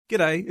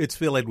G'day, it's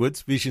Phil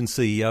Edwards, Vision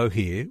CEO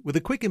here, with a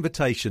quick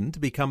invitation to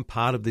become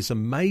part of this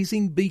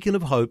amazing beacon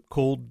of hope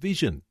called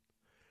Vision.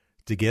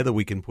 Together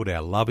we can put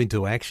our love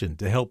into action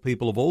to help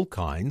people of all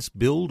kinds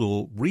build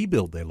or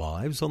rebuild their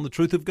lives on the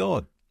truth of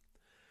God.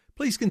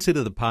 Please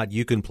consider the part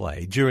you can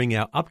play during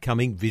our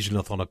upcoming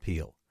Visionathon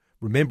appeal,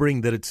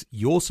 remembering that it's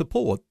your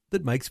support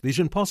that makes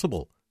Vision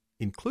possible,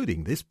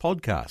 including this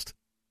podcast.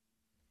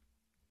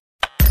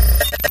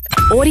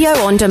 Audio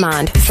on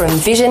demand from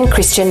Vision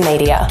Christian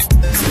Media.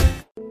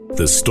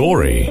 The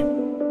story.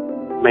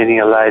 Meeting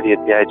a lady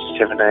at the age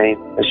of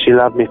 17, and she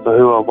loved me for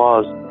who I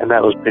was, and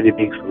that was pretty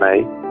big for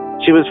me.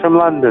 She was from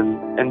London,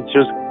 and she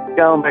was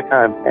going back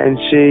home, and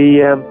she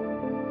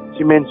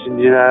mentioned,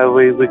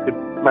 we could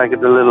make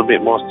it a little bit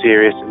more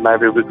serious, and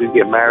maybe we could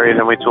get married,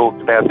 and we talked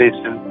about this,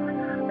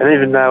 and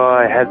even though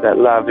I had that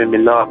love in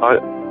my life,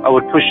 I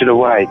would push it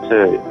away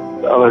too.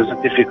 It was a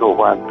difficult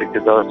one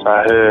because I was so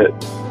hurt.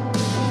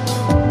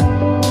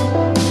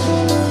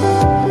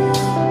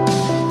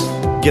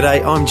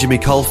 G'day, I'm Jimmy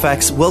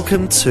Colefax.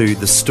 Welcome to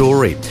The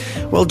Story.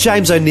 Well,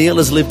 James O'Neill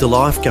has lived a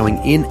life going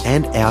in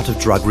and out of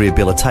drug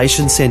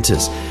rehabilitation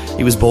centres.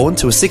 He was born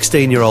to a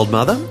 16-year-old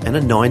mother and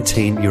a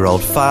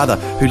 19-year-old father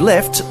who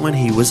left when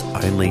he was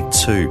only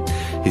 2.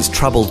 His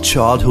troubled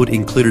childhood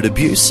included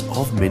abuse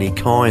of many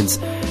kinds.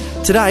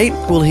 Today,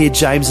 we'll hear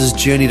James's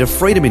journey to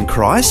freedom in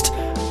Christ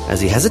as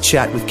he has a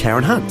chat with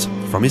Karen Hunt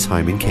from his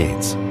home in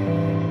Cairns.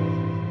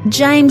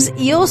 James,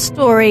 your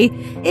story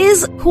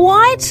is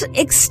quite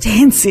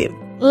extensive.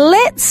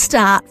 Let's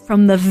start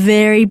from the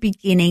very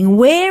beginning.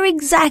 Where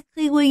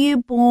exactly were you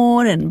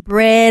born and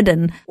bred,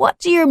 and what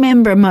do you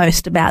remember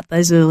most about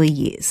those early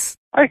years?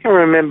 I can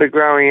remember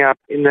growing up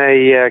in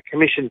a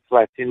commission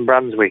flat in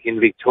Brunswick in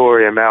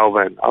Victoria,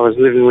 Melbourne. I was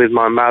living with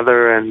my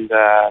mother and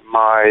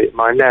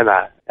my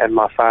nana, and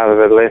my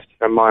father had left.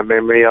 From my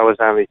memory, I was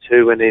only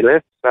 2 when he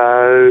left.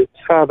 So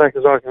as far back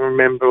as I can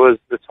remember was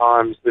the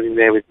times living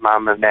there with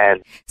Mum and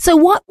Nan. So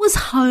what was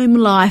home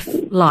life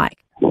like?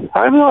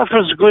 Home life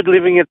was good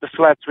living at the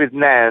flats with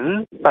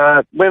Nan,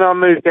 but when I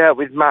moved out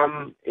with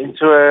Mum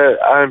into her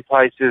own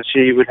places,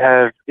 she would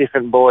have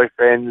different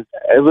boyfriends.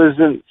 It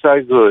wasn't so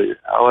good.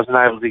 I wasn't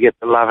able to get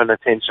the love and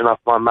attention off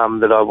my mum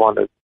that I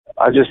wanted.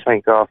 I just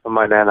thank God for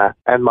my Nana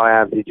and my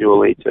Auntie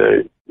Julie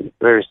too.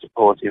 Very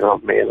supportive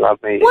of me and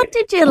loved me. What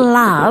did you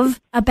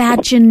love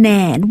about your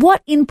Nan?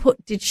 What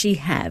input did she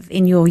have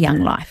in your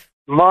young life?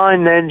 My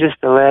Nan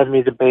just allowed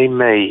me to be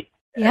me.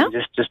 Yeah? And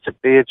just to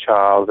be a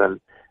child and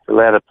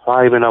allowed to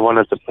play when I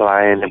wanted to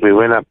play. And if we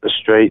went up the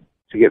street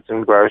to get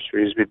some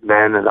groceries with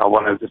Nan and I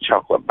wanted a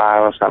chocolate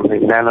bar or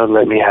something, Nan would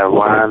let me have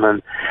one.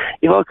 And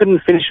if I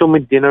couldn't finish all my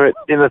dinner at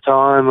dinner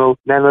time, well,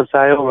 Nan would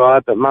say, all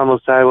right, but Mum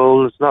would say,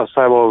 well, it's not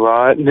so all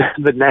right.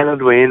 But Nan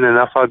would win and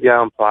off I'd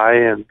go and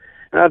play. And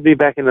I'd be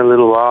back in a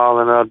little while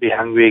and I'd be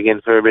hungry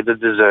again for a bit of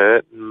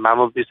dessert. And Mum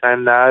would be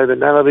saying no, but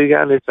Nan would be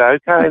going, it's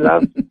okay,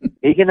 love.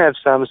 You can have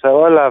some.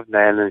 So I love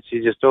Nan, and she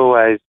just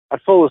always,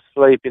 I'd fall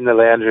asleep in the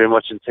lounge room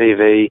watching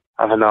TV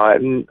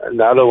overnight, and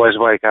I'd always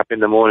wake up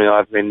in the morning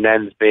either in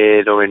Nan's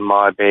bed or in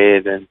my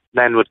bed, and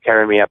Nan would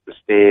carry me up the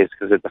stairs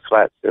because at the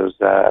flats there was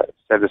a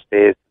set of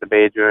stairs to the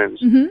bedrooms.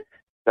 Mm-hmm.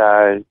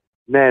 So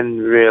Nan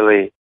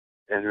really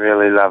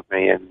loved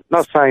me, and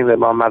not saying that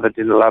my mother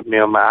didn't love me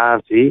or my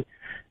auntie,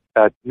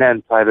 but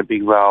Nan played a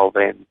big role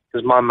then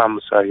because my mum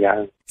was so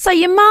young. So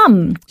your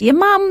mum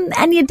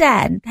and your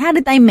dad, how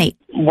did they meet?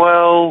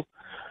 Well,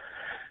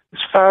 as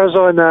far as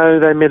I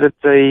know, they met at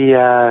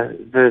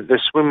the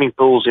swimming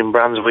pools in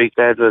Brunswick.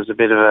 Dad was a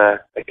bit of a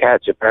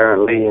catch,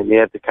 apparently, and he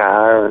had the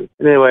car. And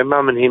anyway,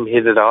 Mum and him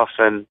hit it off,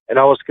 and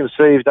I was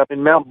conceived up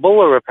in Mount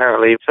Buller,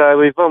 apparently. So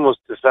we've almost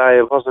to say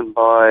it wasn't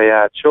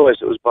by choice,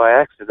 it was by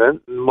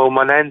accident. And, well,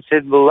 my nan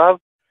said, well, love,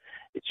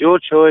 it's your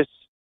choice.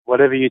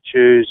 Whatever you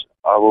choose,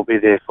 I will be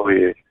there for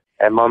you.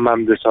 And my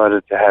mum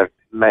decided to have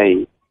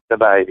me, the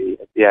baby,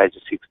 at the age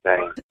of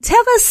 16.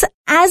 Tell us,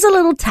 as a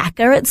little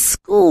tacker at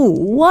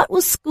school, what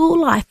was school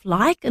life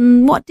like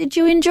and what did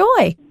you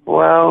enjoy?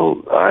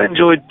 Well, I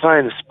enjoyed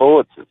playing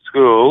sports at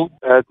school.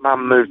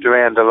 Mum moved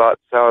around a lot,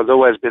 so I'd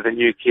always be the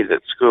new kid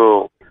at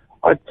school.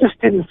 I just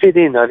didn't fit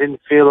in. I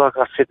didn't feel like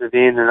I fitted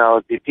in, and I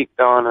would be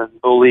picked on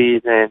and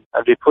bullied, and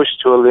I'd be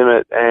pushed to a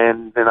limit,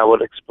 and then I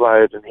would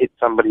explode and hit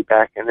somebody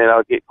back, and then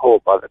I'd get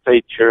caught by the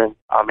teacher, and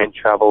I'm in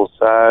trouble.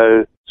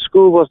 So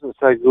school wasn't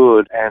so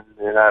good, and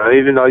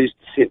even I used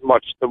to sit and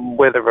watch the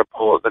weather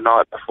report the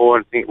night before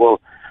and think,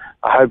 well,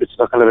 I hope it's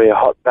not going to be a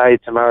hot day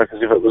tomorrow,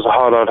 because if it was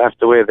hot, I'd have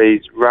to wear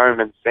these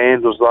Roman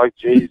sandals like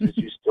Jesus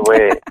used to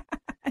wear.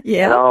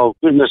 Yeah. And, oh,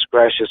 goodness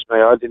gracious me,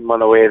 I didn't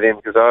want to wear them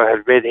because I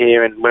had red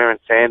hair and wearing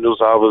sandals,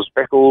 I was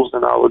freckles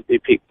and I would be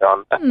picked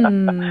on.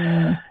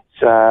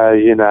 So,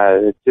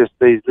 it's just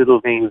these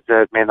little things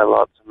that meant a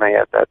lot to me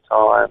at that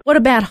time. What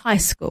about high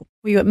school?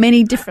 Were you at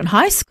many different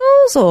high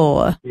schools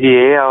or?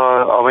 Yeah,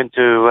 I went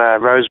to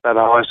Rosebud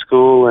High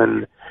School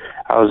and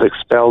I was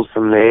expelled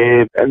from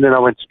there. And then I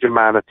went to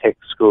Germana Tech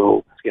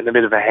School. I was getting a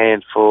bit of a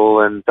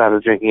handful and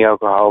started drinking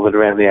alcohol at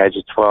around the age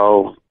of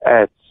 12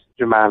 at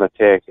Germana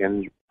Tech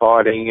and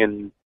fighting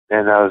and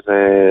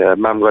and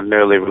Mum got an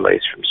early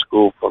release from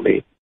school for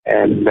me.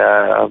 And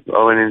I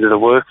went into the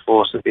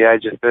workforce at the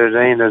age of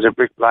 13 as a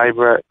brick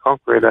labourer,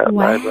 concrete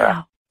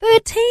labourer.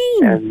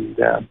 13? And,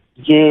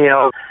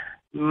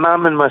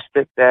 Mum and my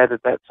stepdad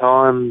at that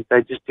time,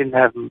 they just didn't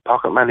have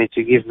pocket money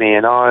to give me,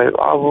 and I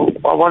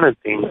wanted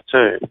things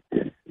too.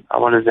 I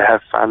wanted to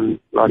have fun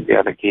like the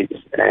other kids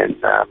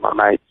and my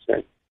mates.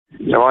 And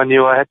so I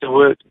knew I had to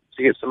work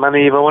to get some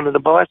money if I wanted to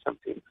buy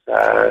something.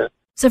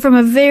 So from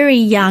a very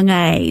young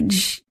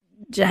age,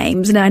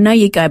 James, and I know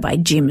you go by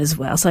Jim as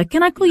well, so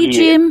can I call you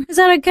Jim? Is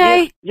that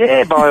okay?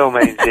 Yeah, by all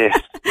means, yes.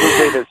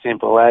 We'll keep it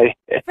simple,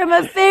 eh? From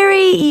a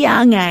very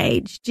young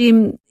age,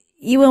 Jim,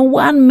 you were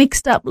one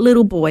mixed up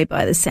little boy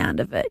by the sound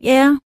of it,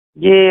 yeah?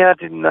 Yeah,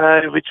 I didn't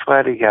know which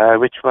way to go,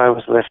 which way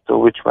was left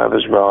or which way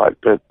was right,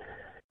 but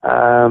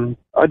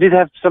I did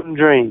have some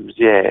dreams,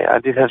 I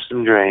did have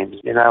some dreams.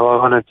 You know, I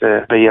wanted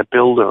to be a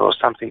builder or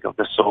something of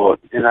the sort,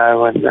 you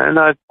know, and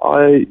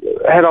I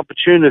had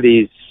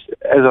opportunities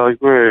as I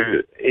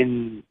grew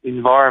in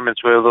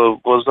environments where there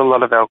was a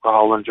lot of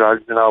alcohol and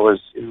drugs, and I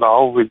was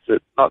involved with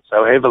it, not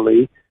so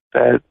heavily,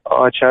 but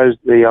I chose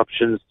the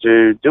options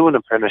to do an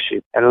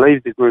apprenticeship and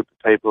leave the group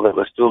of people that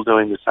were still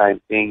doing the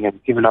same thing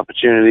and given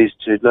opportunities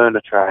to learn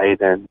a trade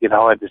and get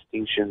high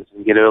distinctions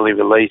and get early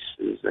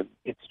releases and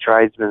get to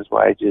tradesmen's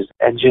wages.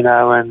 And, you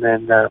know, and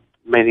then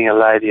meeting a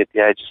lady at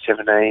the age of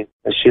 17,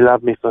 and she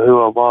loved me for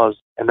who I was,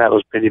 and that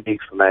was pretty big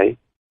for me.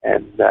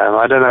 And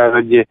I don't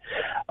know,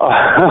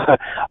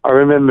 I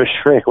remember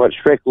Shrek, what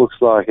Shrek looks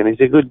like, and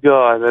he's a good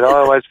guy, but I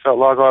always felt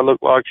like I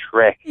looked like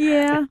Shrek.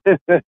 Yeah.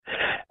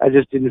 I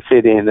just didn't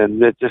fit in,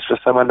 and just for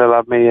someone to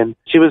love me. And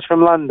she was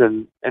from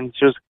London, and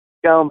she was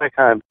going back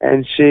home,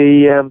 and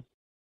she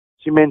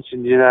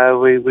mentioned, you know,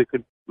 we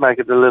could make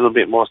it a little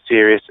bit more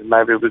serious, and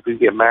maybe we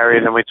could get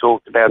married, and we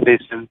talked about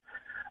this, and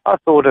I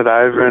thought it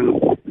over,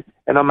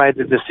 and I made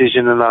the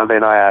decision, and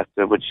then I asked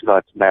her would she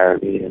like to marry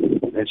me,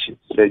 and she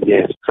said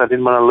yes, because I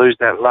didn't want to lose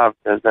that love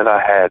that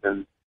I had,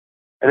 and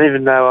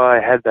even though I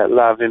had that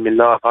love in my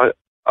life,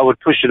 I would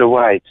push it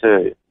away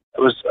too. I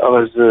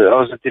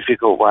was a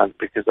difficult one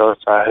because I was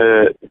so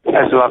hurt.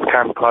 As love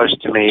came close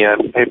to me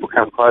and people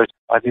come close,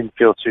 I didn't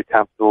feel too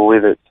comfortable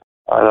with it.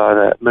 I'd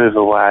either move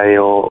away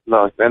or,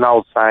 like an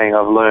old saying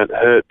I've learned,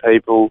 hurt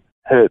people.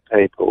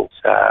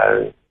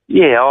 So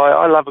yeah,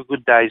 I love a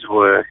good day's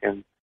work,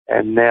 and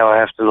now I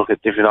have to look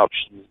at different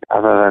options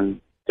other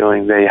than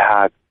doing the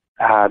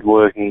hard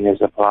working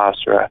as a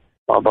plasterer.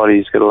 My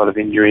body's got a lot of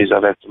injuries.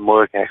 I've had some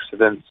work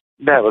accidents.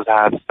 That was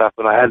hard stuff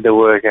when I had the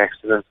work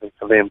accidents, and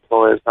for the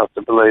employers not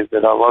to believe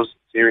that I was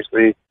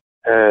seriously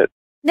hurt.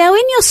 Now,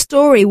 in your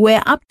story,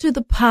 we're up to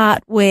the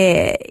part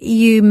where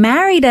you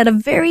married at a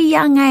very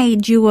young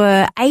age. You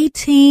were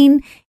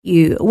 18.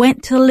 You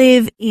went to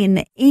live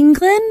in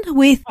England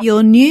with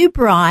your new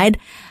bride.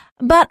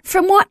 But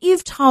from what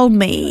you've told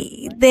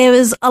me, there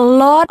was a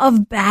lot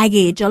of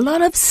baggage, a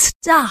lot of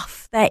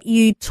stuff that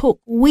you took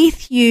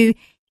with you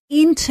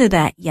into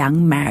that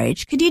young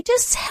marriage. Could you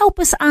just help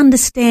us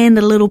understand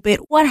a little bit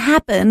what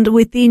happened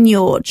within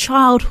your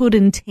childhood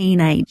and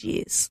teenage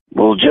years?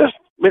 Well, just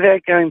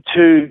without going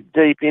too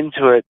deep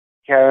into it,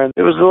 Karen,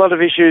 there was a lot of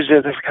issues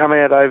that have come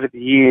out over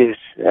the years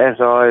as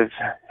I've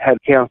had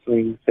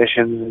counselling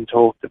sessions and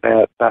talked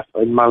about stuff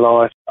in my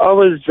life. I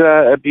was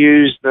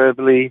abused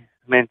verbally,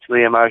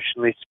 mentally,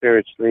 emotionally,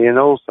 spiritually, and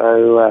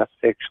also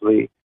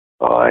sexually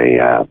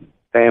by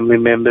family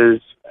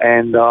members,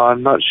 and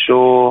I'm not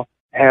sure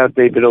how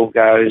deep it all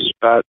goes,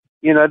 but,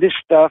 you know, this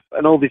stuff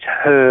and all this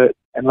hurt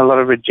and a lot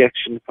of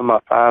rejection from my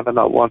father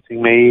not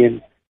wanting me,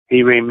 and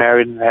he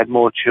remarried and had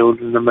more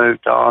children and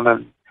moved on,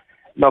 and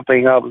not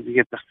being able to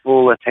get the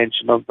full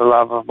attention of the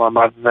love of my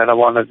mother that I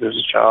wanted as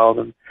a child.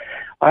 And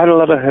I had a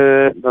lot of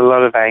hurt and a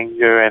lot of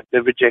anger and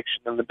the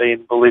rejection and the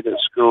being bullied at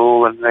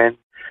school, and then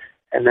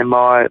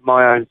my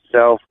own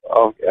self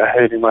of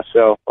hurting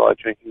myself by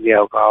drinking the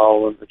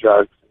alcohol and the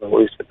drugs and all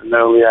this at an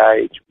early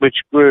age, which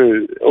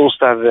grew. It all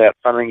started out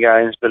fun and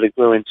games, but it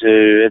grew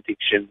into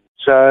addiction.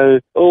 So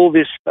all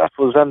this stuff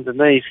was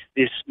underneath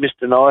this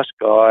Mr. Nice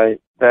Guy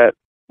that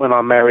when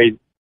I married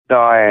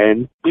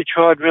Diane, we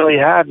tried really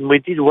hard and we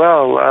did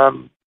well.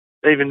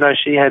 Even though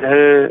she had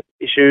her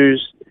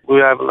issues, we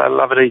were able to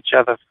love at each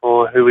other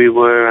for who we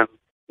were. And,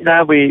 you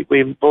know, we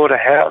bought a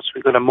house,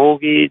 we got a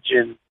mortgage,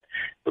 and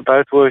we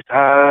both worked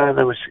hard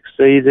and we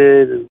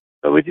succeeded,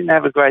 but we didn't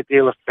have a great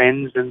deal of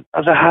friends, and I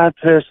was a hard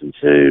person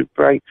to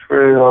break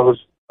through.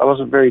 I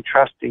wasn't very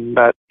trusting,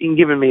 but in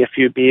giving me a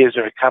few beers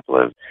or a couple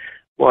of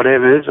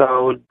whatevers,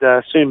 I would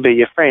soon be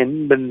your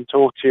friend and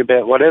talk to you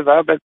about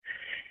whatever. But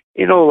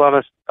in all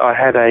honesty, I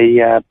had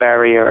a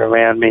barrier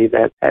around me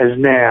that has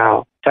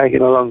now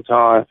taken a long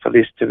time for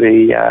this to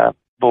be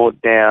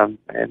brought down,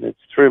 and it's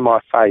through my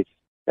faith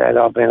that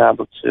I've been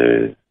able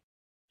to.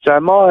 So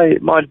my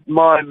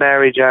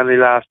marriage only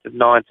lasted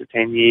 9 to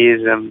 10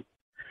 years, and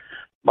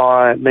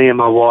me and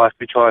my wife,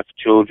 we tried for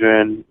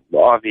children,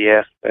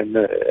 IVF, and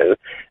there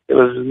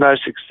was no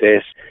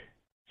success.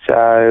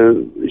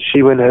 So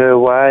she went her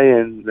way,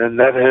 and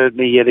that hurt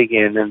me yet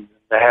again. And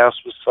the house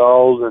was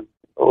sold, and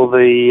all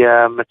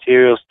the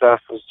material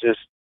stuff was just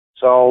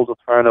sold or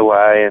thrown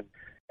away,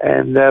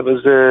 and that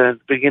was the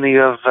beginning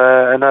of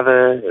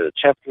another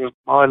chapter of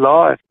my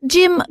life.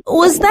 Jim,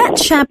 was that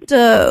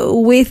chapter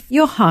with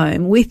your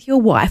home, with your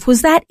wife,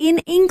 was that in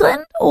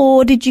England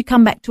or did you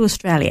come back to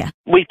Australia?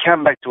 We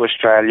came back to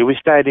Australia. We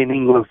stayed in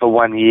England for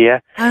 1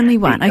 year. Only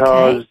one,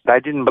 because okay. they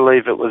didn't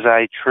believe it was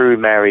a true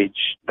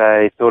marriage.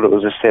 They thought it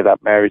was a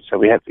set-up marriage, so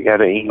we had to go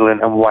to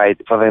England and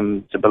wait for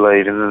them to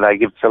believe. And then they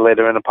give us a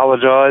letter and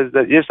apologise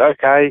that, yes,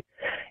 okay,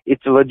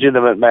 it's a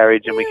legitimate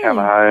marriage, and we come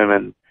home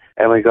and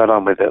we got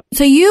on with it.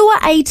 So you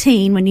were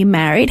 18 when you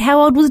married.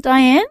 How old was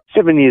Diane?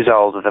 7 years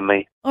older than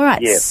me. All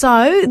right, yeah.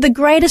 So the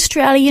great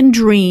Australian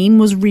dream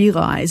was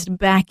realised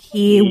back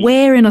here.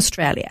 Where in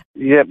Australia?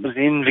 Yeah, it was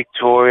in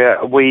Victoria.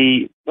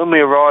 When we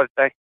arrived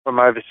back from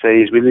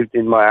overseas, we lived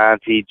in my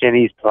auntie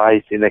Jenny's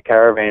place in a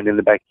caravan in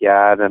the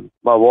backyard, and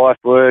my wife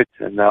worked,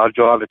 and I'd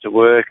drive her to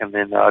work, and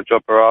then I'd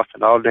drop her off,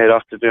 and I'd head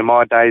off to do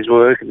my day's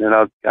work, and then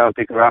I'd go and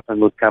pick her up,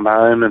 and we'd come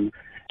home, and it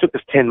took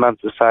us 10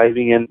 months of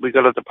saving, and we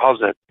got a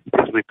deposit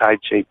because we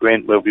paid cheap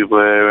rent where we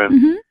were.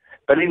 And,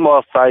 But in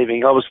my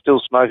saving, I was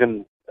still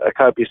smoking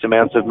copious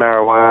amounts of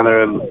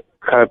marijuana and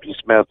copious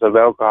amounts of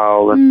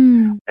alcohol,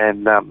 and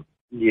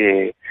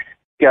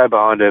go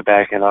behind her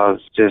back, and I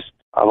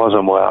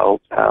wasn't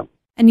well.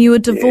 And you were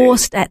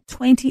divorced at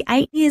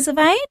 28 years of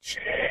age?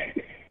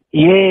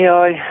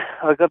 Yeah,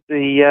 I got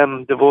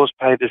the divorce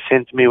papers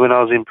sent to me when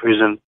I was in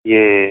prison.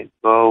 Yeah,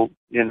 well,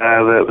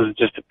 that was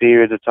just a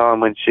period of time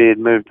when she had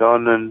moved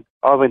on, and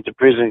I went to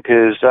prison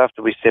because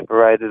after we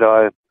separated,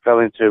 I fell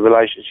into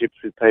relationships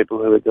with people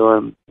who were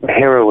doing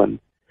heroin,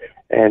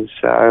 and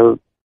so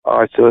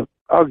I thought,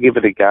 I'll give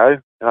it a go,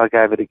 and I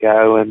gave it a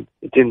go, and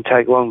it didn't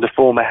take long to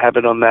form a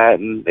habit on that,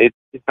 and it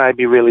made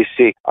me really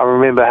sick. I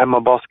remember having my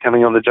boss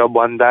coming on the job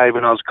one day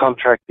when I was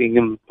contracting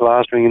and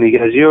plastering, and he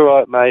goes, "You all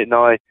right, mate?" And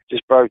I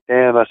just broke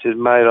down. I said,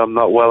 "Mate, I'm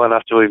not well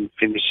enough to even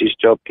finish this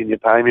job. Can you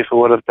pay me for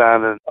what I've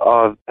done?" And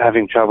I'm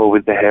having trouble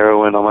with the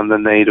heroin. I'm on the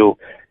needle.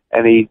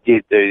 And he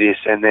did do this,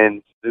 and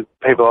then the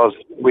people I was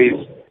with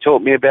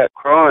taught me about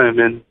crime,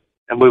 and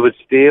we would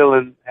steal,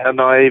 and how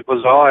naive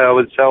was I? I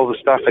would sell the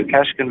stuff at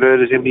cash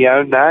converters in my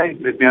own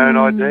name with my own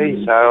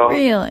ID. So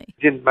really? I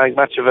didn't make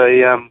much of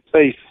a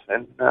thief,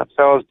 and so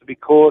I was to be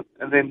caught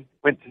and then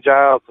went to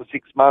jail for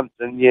 6 months,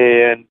 and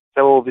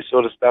so all this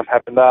sort of stuff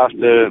happened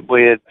after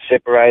we had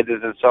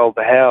separated and sold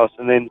the house.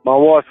 And then my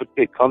wife would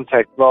get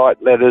contact,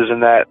 write letters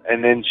and that,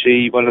 and then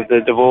she wanted the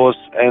divorce,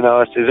 and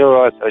I said,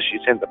 all right. So she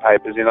sent the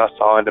papers in, I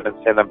signed them and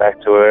sent them back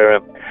to her.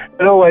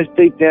 But always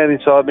deep down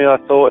inside me, I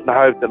thought and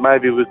hoped that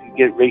maybe we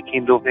could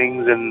rekindle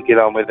things and get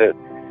on with it.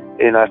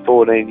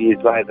 14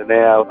 years later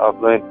now, I've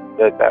learned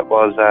that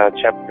was a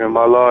chapter in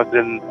my life,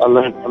 and I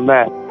learned from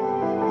that.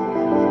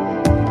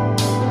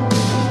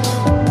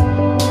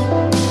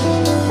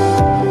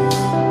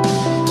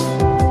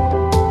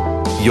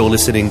 You're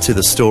listening to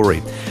The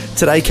Story.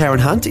 Today, Karen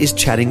Hunt is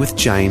chatting with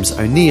James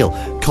O'Neill,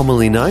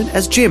 commonly known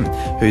as Jim,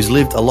 who's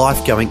lived a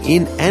life going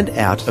in and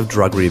out of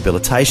drug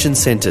rehabilitation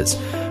centres.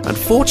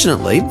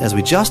 Unfortunately, as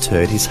we just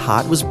heard, his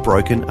heart was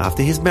broken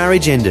after his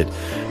marriage ended.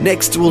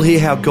 Next, we'll hear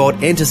how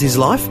God enters his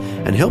life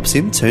and helps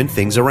him turn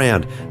things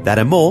around. That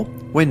and more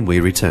when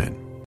we return.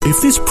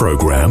 If this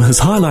program has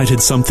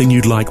highlighted something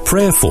you'd like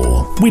prayer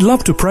for, we'd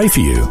love to pray for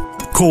you.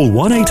 Call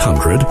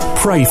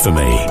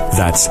 1-800-PRAY-FOR-ME.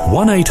 That's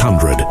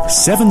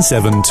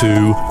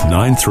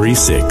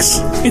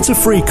 1-800-772-936. It's a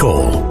free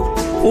call.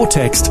 Or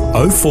text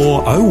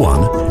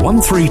 0401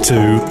 132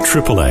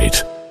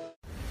 888.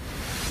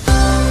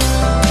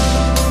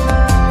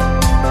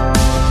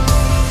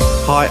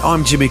 Hi,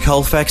 I'm Jimmy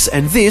Colefax,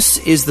 and this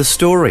is The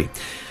Story.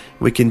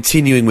 We're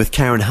continuing with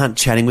Karen Hunt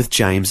chatting with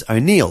James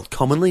O'Neill,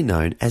 commonly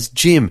known as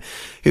Jim,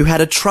 who had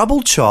a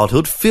troubled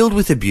childhood filled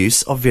with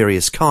abuse of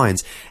various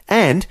kinds,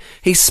 and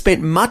he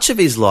spent much of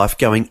his life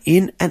going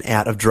in and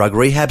out of drug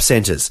rehab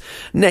centres.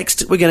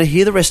 Next, we're going to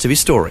hear the rest of his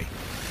story.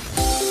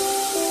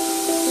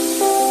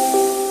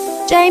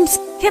 James,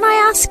 can I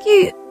ask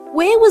you,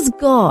 where was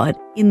God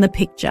in the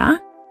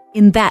picture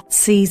in that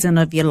season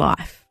of your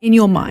life, in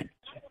your mind?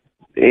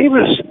 He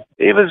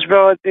was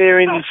right there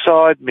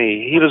inside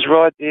me. He was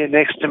right there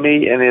next to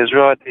me, and he was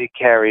right there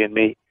carrying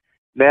me.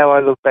 Now I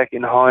look back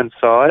in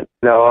hindsight,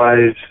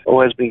 I've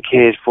always been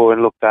cared for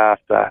and looked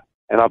after,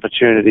 and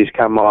opportunities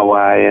come my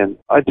way, and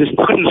I just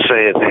couldn't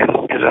see it then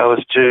because I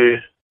was too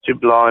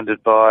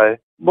blinded by,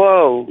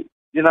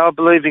 I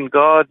believe in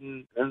God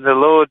and the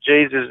Lord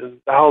Jesus and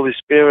the Holy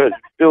Spirit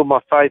build my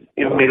faith,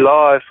 give me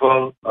life.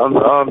 Well,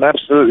 I'm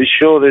absolutely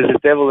sure there's a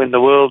devil in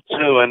the world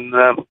too, and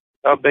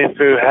I've been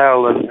through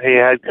hell, and he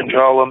had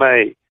control of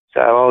me.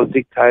 So I was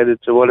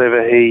dictated to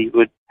whatever he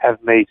would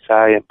have me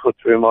say and put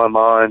through my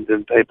mind,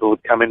 and people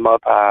would come in my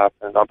path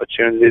and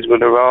opportunities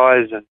would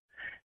arise, and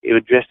he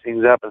would dress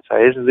things up and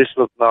say, isn't this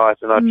look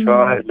nice? And I'd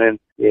try it, and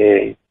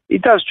then, he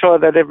does try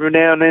that every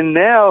now and then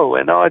now,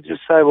 and I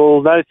just say,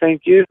 well, no,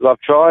 thank you. I've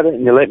tried it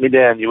and you let me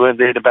down. You weren't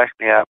there to back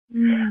me up.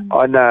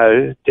 I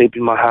know deep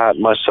in my heart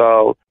and my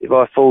soul, if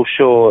I fall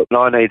short and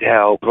I need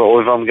help,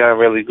 or if I'm going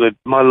really good,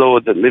 my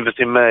Lord that liveth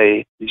in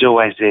me is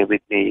always there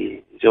with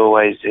me. He's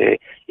always there.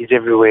 He's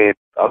everywhere.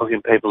 I look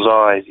in people's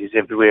eyes. He's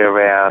everywhere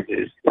around.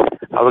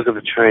 I look at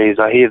the trees.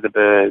 I hear the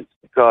birds.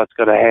 God's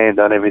got a hand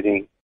on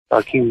everything.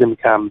 Thy kingdom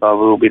come, thy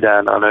will be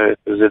done on earth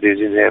as it is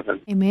in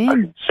heaven. Amen. I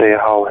can see a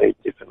whole heap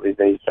differently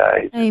these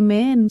days.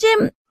 Amen.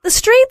 Jim, the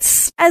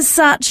streets as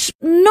such,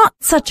 not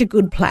such a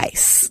good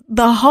place.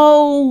 The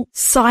whole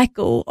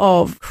cycle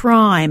of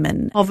crime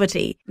and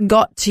poverty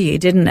got to you,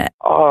 didn't it?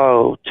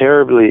 Oh,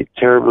 terribly,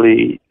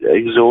 terribly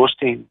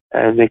exhausting.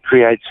 And it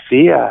creates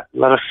fear, a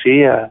lot of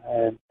fear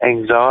and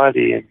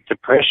anxiety and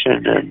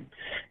depression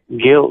and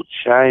guilt,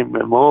 shame,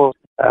 remorse.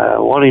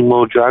 Wanting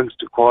more drugs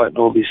to quieten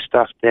all this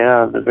stuff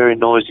down, a very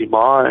noisy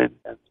mind,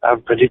 and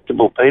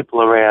unpredictable people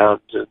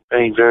around, and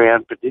being very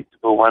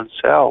unpredictable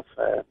oneself,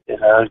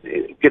 and,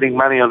 getting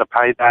money on a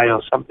payday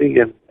or something,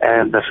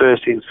 and the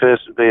first things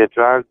first would be a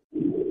drug,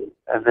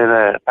 and then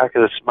a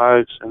packet of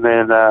smokes, and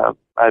then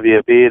maybe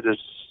a beer to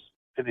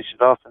finish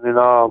it off, and then,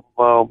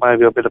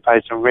 maybe I better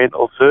pay some rent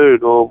or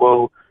food,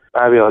 or,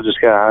 maybe I'll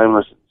just go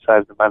homeless and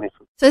save the money.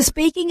 So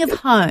speaking of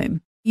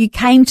home, you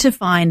came to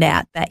find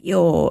out that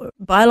your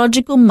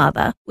biological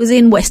mother was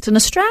in Western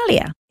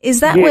Australia. Is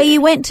that where you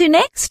went to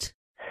next?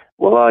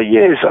 Well,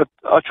 yes.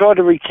 I tried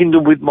to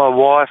rekindle with my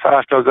wife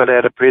after I got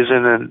out of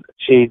prison, and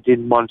she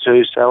didn't want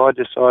to, so I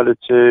decided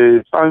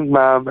to phone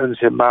Mum and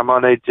said, Mum,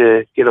 I need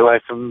to get away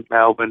from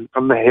Melbourne,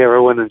 from the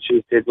heroin, and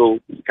she said, well,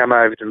 come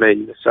over to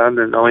me, son,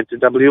 and I went to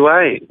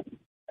WA.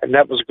 And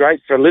that was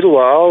great for a little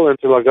while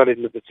until I got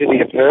into the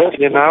city of Perth.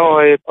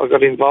 I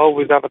got involved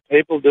with other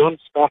people doing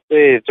stuff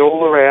there. It's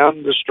all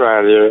around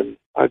Australia, and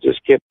I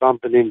just kept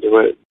bumping into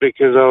it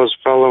because I was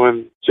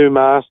following two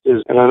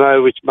masters, and I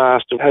know which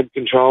master had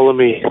control of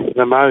me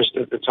the most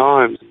at the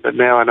time, but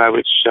now I know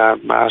which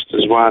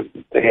master's won.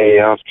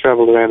 Yeah, I've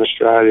travelled around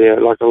Australia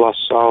like a lost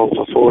soul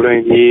for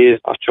 14 years.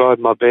 I've tried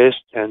my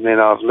best, and then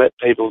I've let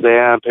people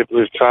down, people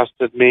who've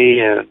trusted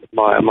me, and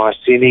my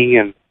sinning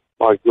and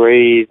my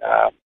greed.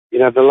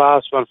 The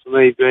last one for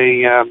me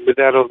being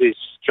without all this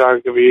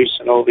drug abuse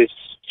and all this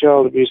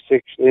child abuse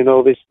sexually and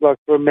all this, like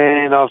for a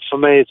man, for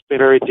me it's been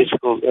very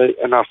difficult,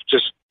 and I've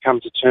just come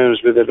to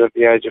terms with it at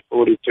the age of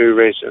 42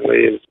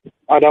 recently.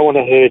 I don't want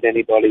to hurt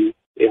anybody,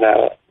 and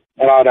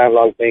I don't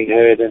like being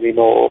hurt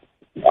anymore.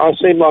 I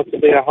seem like to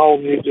be a whole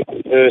new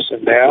different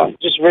person now.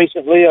 Just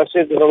recently I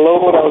said to the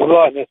Lord, I was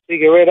lighting a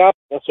cigarette up.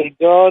 I said,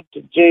 God,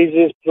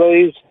 Jesus,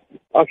 please,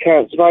 I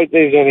can't smoke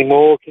these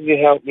anymore. Can you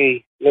help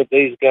me let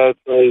these go,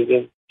 please?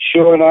 And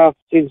sure enough,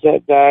 since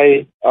that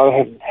day, I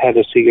haven't had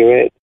a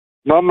cigarette.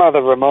 My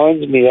mother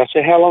reminds me, I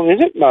say, how long is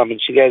it, Mum? And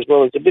she goes,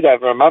 well, it's a bit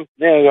over a month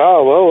now. I go,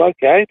 oh, well,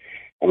 okay.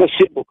 I'm a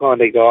simple kind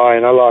of guy,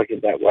 and I like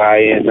it that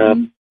way.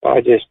 And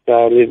I just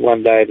live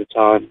one day at a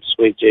time,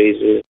 sweet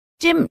Jesus.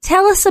 Jim,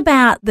 tell us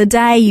about the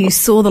day you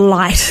saw the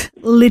light,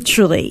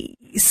 literally,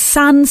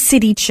 Sun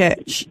City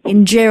Church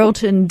in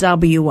Geraldton,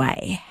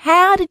 WA.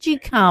 How did you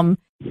come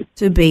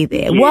to be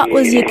there? What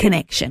was your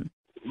connection?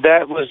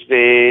 That was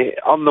there.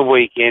 On the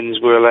weekends,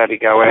 we're allowed to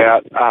go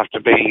out after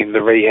being in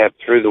the rehab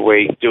through the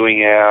week,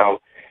 doing our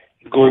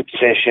group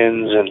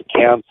sessions and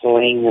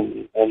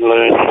counselling and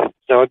learning.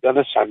 So on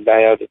a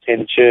Sunday, I'd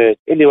attend church.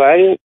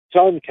 Anyway,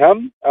 time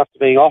come after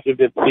being offered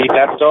to be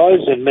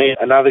baptised, and me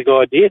and another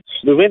guy did.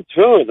 We went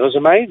through it. It was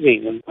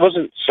amazing. And it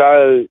wasn't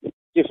so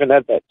different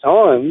at that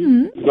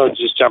time, not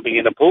just jumping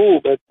in a pool,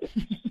 but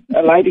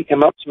a lady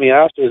came up to me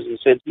afterwards and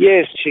said,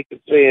 yes, she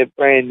could see a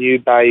brand new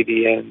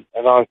baby, and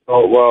I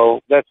thought,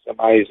 well, that's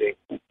amazing.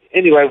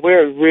 Anyway,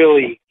 where it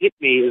really hit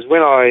me is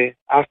when I,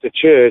 after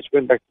church,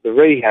 went back to the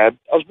rehab.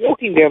 I was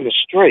walking down the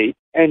street,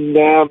 and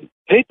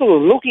people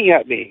were looking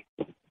at me.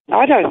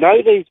 I don't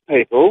know these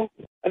people,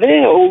 and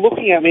they're all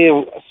looking at me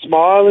and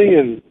smiling,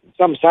 and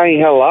some saying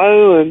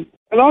hello, and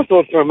I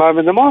thought for a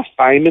moment, am I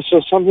famous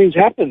or something's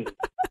happened?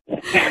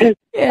 And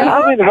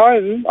I went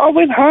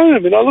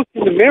home and I looked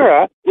in the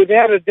mirror.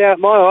 Without a doubt,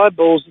 my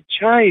eyeballs had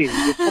changed.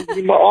 There's something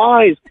in my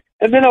eyes.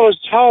 And then I was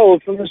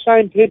told from the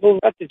same people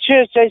at the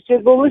church, they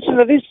said, well, listen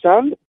to this,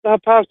 son.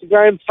 Pastor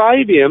Graham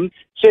Fabian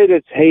said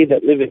it's he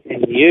that liveth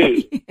in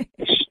you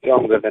is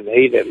stronger than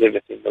he that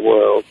liveth in the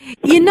world.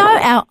 You know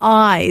our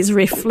eyes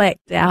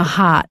reflect our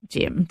heart,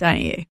 Jim,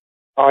 don't you?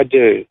 I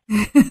do.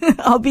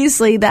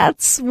 Obviously,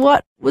 that's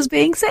what was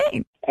being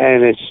seen.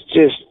 And it's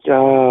just,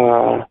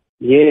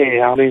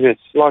 it's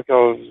like I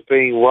was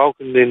being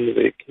welcomed into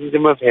the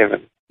kingdom of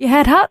heaven. You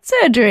had heart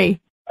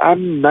surgery.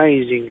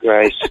 Amazing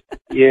grace,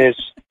 yes.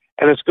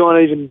 And it's gone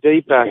even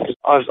deeper.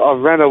 I've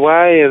run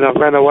away, and I've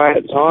run away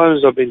at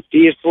times. I've been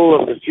fearful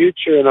of the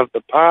future and of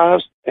the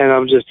past, and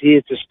I'm just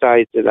here to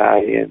stay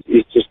today. And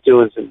he's just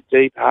doing some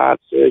deep heart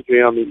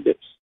surgery on me that's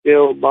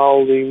still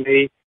moulding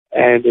me,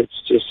 and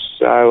it's just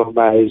so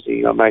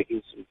amazing. I'm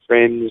making some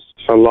friends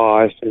for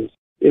life, and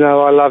You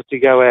know, I love to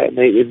go out and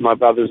eat with my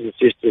brothers and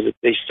sisters at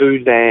these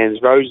food vans,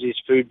 Rosie's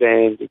food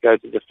vans, that go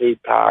to the food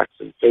parks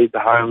and feed the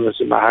homeless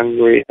and the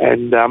hungry.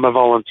 And I'm a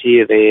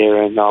volunteer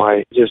there, and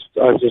I just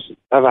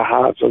have a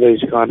heart for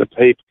these kind of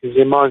people because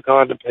they're my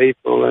kind of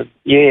people. And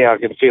yeah, I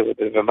can feel a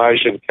bit of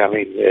emotion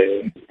coming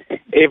there.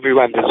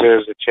 Everyone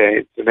deserves a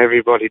chance, and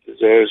everybody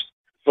deserves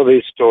for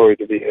this story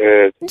to be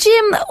heard.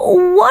 Jim,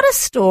 what a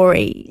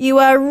story. You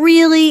are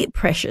really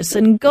precious,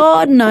 and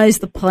God knows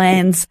the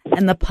plans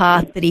and the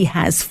path that he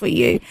has for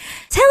you.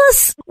 Tell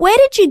us, where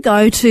did you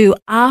go to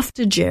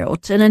after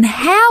Geraldton, and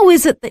how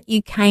is it that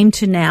you came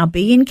to now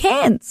be in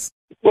Cairns?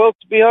 Well,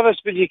 to be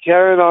honest with you,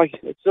 Karen,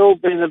 it's all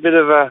been a bit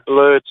of a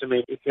blur to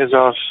me because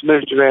I've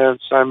moved around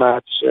so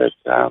much that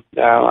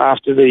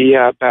after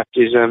the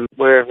baptism,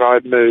 wherever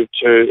I'd moved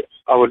to,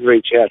 I would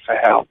reach out for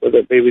help, whether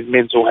it be with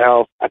mental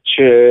health, a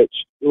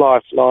church,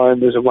 Lifeline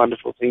was a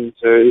wonderful thing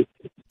too.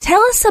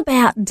 Tell us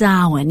about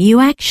Darwin.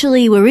 You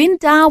actually were in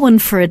Darwin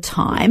for a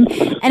time,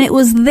 and it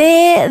was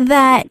there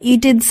that you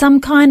did some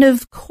kind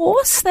of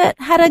course that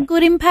had a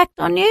good impact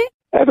on you?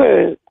 At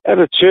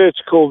a church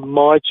called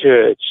My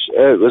Church.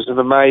 It was an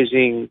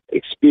amazing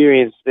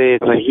experience there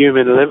on a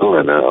human level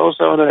and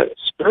also on a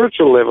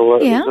spiritual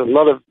level. Yeah. There was a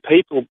lot of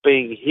people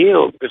being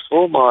healed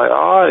before my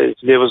eyes.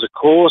 There was a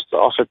course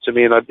offered to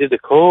me, and I did the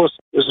course.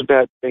 It was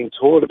about being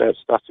taught about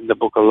stuff in the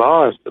Book of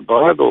Life, the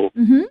Bible.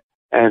 Mm-hmm.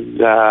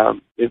 And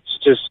it's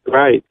just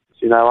great.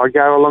 You know, I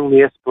go along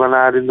the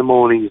esplanade in the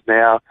mornings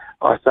now.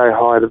 I say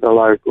hi to the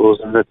locals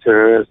and the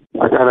tourists.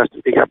 I don't have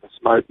to pick up a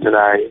smoke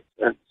today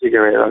and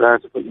cigarette. I don't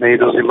have to put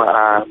needles in my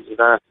arms. I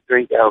don't have to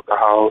drink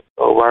alcohol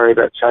or worry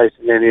about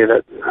chasing any of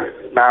that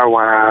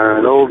marijuana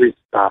and all this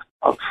stuff.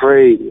 I'm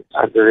free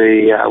under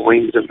the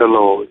wings of the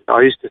Lord.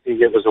 I used to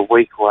think it was a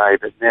weak way,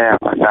 but now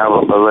I know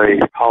and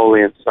believe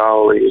wholly and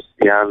solely is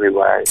the only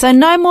way. So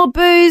no more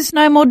booze,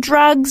 no more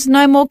drugs,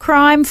 no more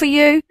crime for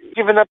you?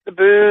 Giving up the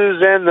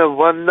booze and the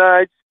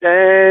one-night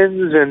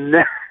stands and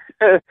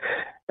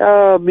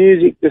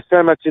music. There's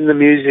so much in the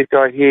music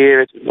I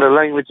hear. It's the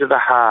language of the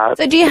heart.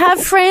 So do you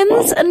have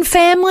friends and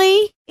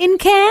family in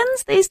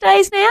Cairns these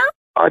days now?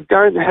 I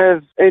don't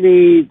have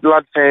any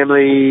blood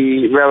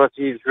family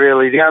relatives,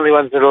 really. The only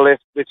ones that are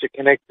left which are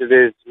connected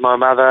is my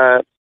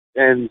mother,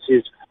 and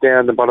she's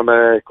down the bottom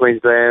of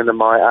Queensland, and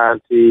my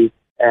auntie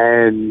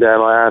and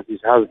my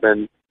auntie's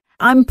husband.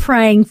 I'm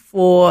praying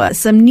for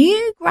some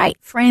new great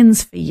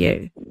friends for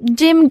you.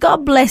 Jim,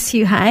 God bless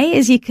you, hey,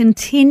 as you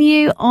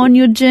continue on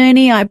your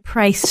journey. I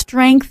pray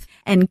strength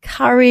and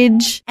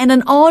courage and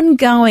an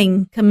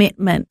ongoing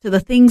commitment to the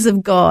things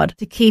of God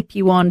to keep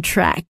you on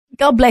track.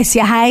 God bless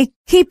you, hey.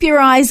 Keep your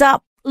eyes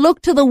up.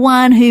 Look to the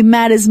one who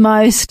matters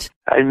most.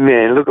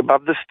 Amen. Look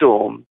above the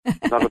storm,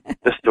 not at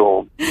the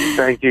storm.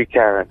 Thank you,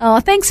 Karen. Oh,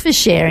 thanks for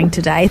sharing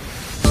today.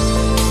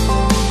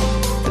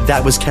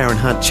 That was Karen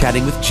Hunt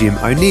chatting with Jim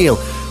O'Neill,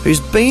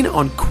 who's been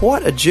on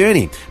quite a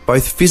journey,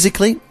 both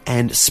physically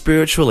and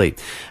spiritually.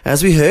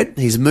 As we heard,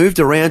 he's moved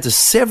around to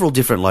several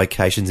different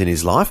locations in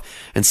his life,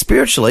 and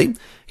spiritually,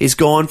 he's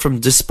gone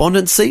from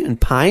despondency and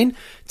pain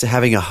to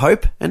having a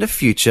hope and a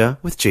future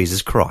with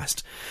Jesus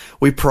Christ.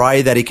 We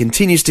pray that he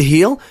continues to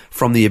heal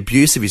from the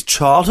abuse of his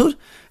childhood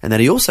and that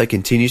he also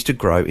continues to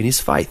grow in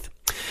his faith.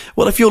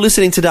 Well, if you're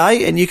listening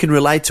today and you can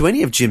relate to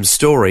any of Jim's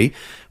story,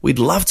 we'd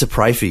love to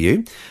pray for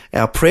you.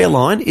 Our prayer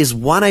line is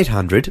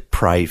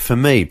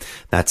 1-800-PRAY-FOR-ME.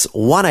 That's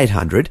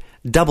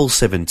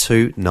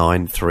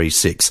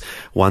 1-800-772-936.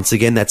 Once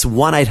again, that's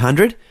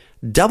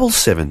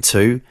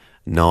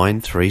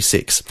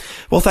 1-800-772-936.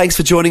 Well, thanks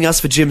for joining us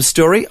for Jim's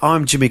story.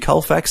 I'm Jimmy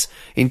Colefax,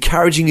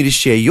 encouraging you to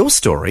share your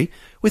story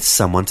with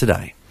someone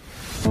today.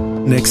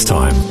 Next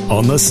time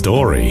on The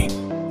Story.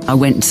 I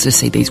went to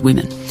see these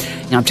women.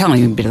 You know, I'm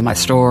telling them a bit of my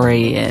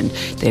story and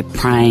they're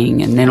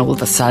praying, and then all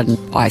of a sudden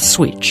I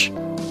switch.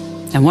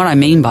 And what I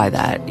mean by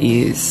that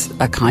is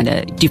a kind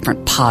of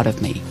different part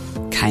of me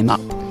came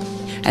up.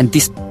 And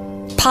this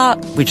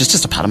part, which is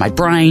just a part of my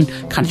brain,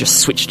 kind of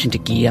just switched into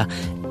gear.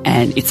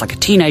 And it's like a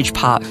teenage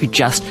part who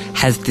just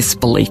has this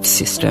belief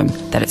system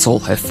that it's all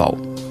her fault,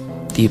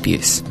 the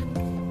abuse.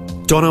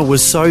 Donna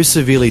was so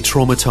severely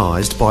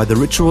traumatised by the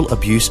ritual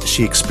abuse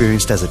she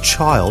experienced as a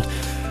child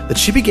that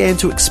she began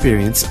to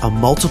experience a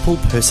multiple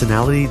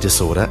personality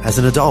disorder as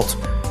an adult.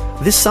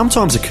 This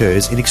sometimes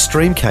occurs in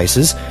extreme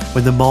cases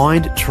when the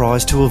mind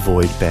tries to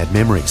avoid bad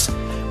memories.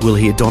 We'll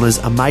hear Donna's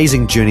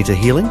amazing journey to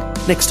healing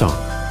next time.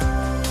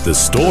 The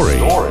Story.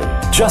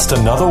 Just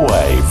another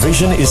way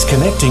Vision is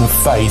connecting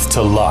faith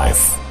to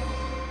life.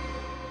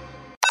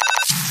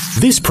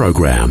 This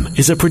program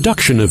is a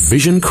production of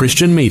Vision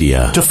Christian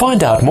Media. To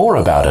find out more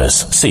about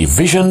us, see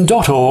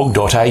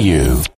vision.org.au.